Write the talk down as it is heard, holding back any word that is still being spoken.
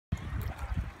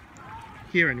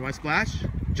Kiran, you want to splash?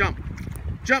 Jump.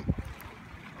 Jump.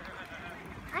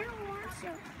 I don't want to,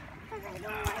 because I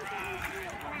don't like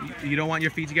getting wet. You don't want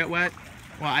your feet to get wet?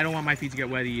 Well, I don't want my feet to get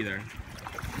wet either.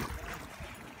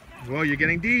 Whoa, you're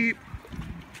getting deep.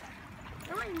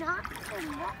 No, I'm not.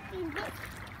 I'm walking deep.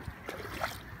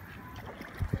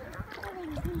 I'm not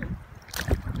getting deep.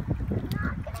 I'm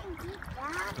not getting deep,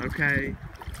 Dad. Okay.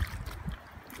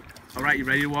 All right, you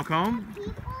ready to walk home?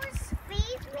 People's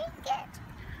feet make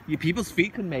it. People's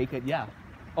feet can make it, yeah.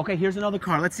 Okay, here's another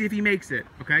car. Let's see if he makes it.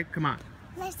 Okay, come on.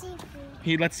 Let's see if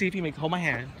he... Let's see if he makes. Hold my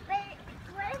hand. But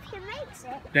what if he makes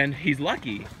it? Then he's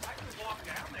lucky.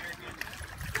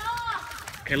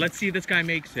 Okay, let's see if this guy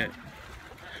makes it.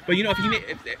 But you know,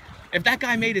 if that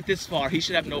guy made it this far, he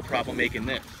should have no problem making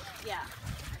this. Yeah.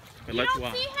 But You let's don't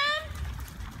watch. see him?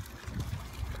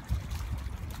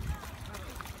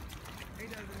 He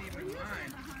doesn't even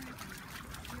mind.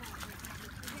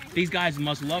 These guys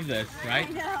must love this, right?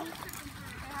 I know.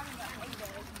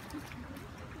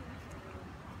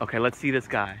 Okay, let's see this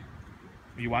guy.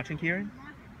 Are you watching, Kiran?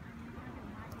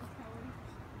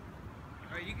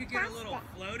 Alright, you could get a little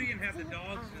floaty and have the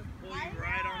dogs just pull you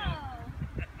right on up.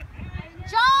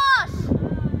 Josh!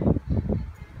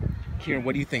 Kiran,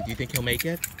 what do you think? Do you think he'll make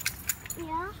it?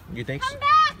 Yeah. You think? Come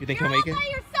back! You think You're he'll make all it? by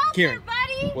yourself there, Kiran,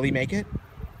 buddy! will he make it?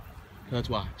 Let's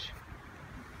watch.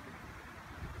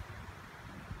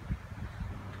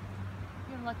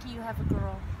 You're lucky you have a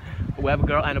girl. We have a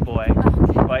girl and a boy.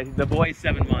 Okay. But the boy is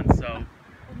 7 months, so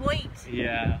Wait.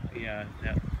 yeah.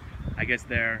 I guess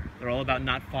they're all about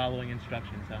not following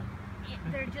instructions, huh?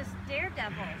 They're just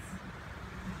daredevils.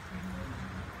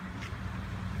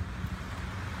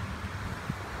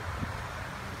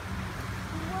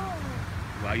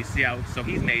 Whoa. Well, you see how so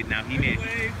he's made now. He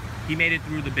made it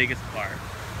through the biggest part.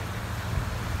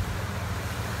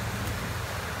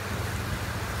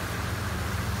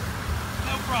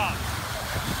 No problem.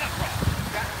 No problem.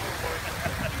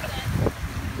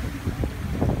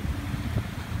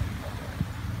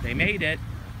 They made it.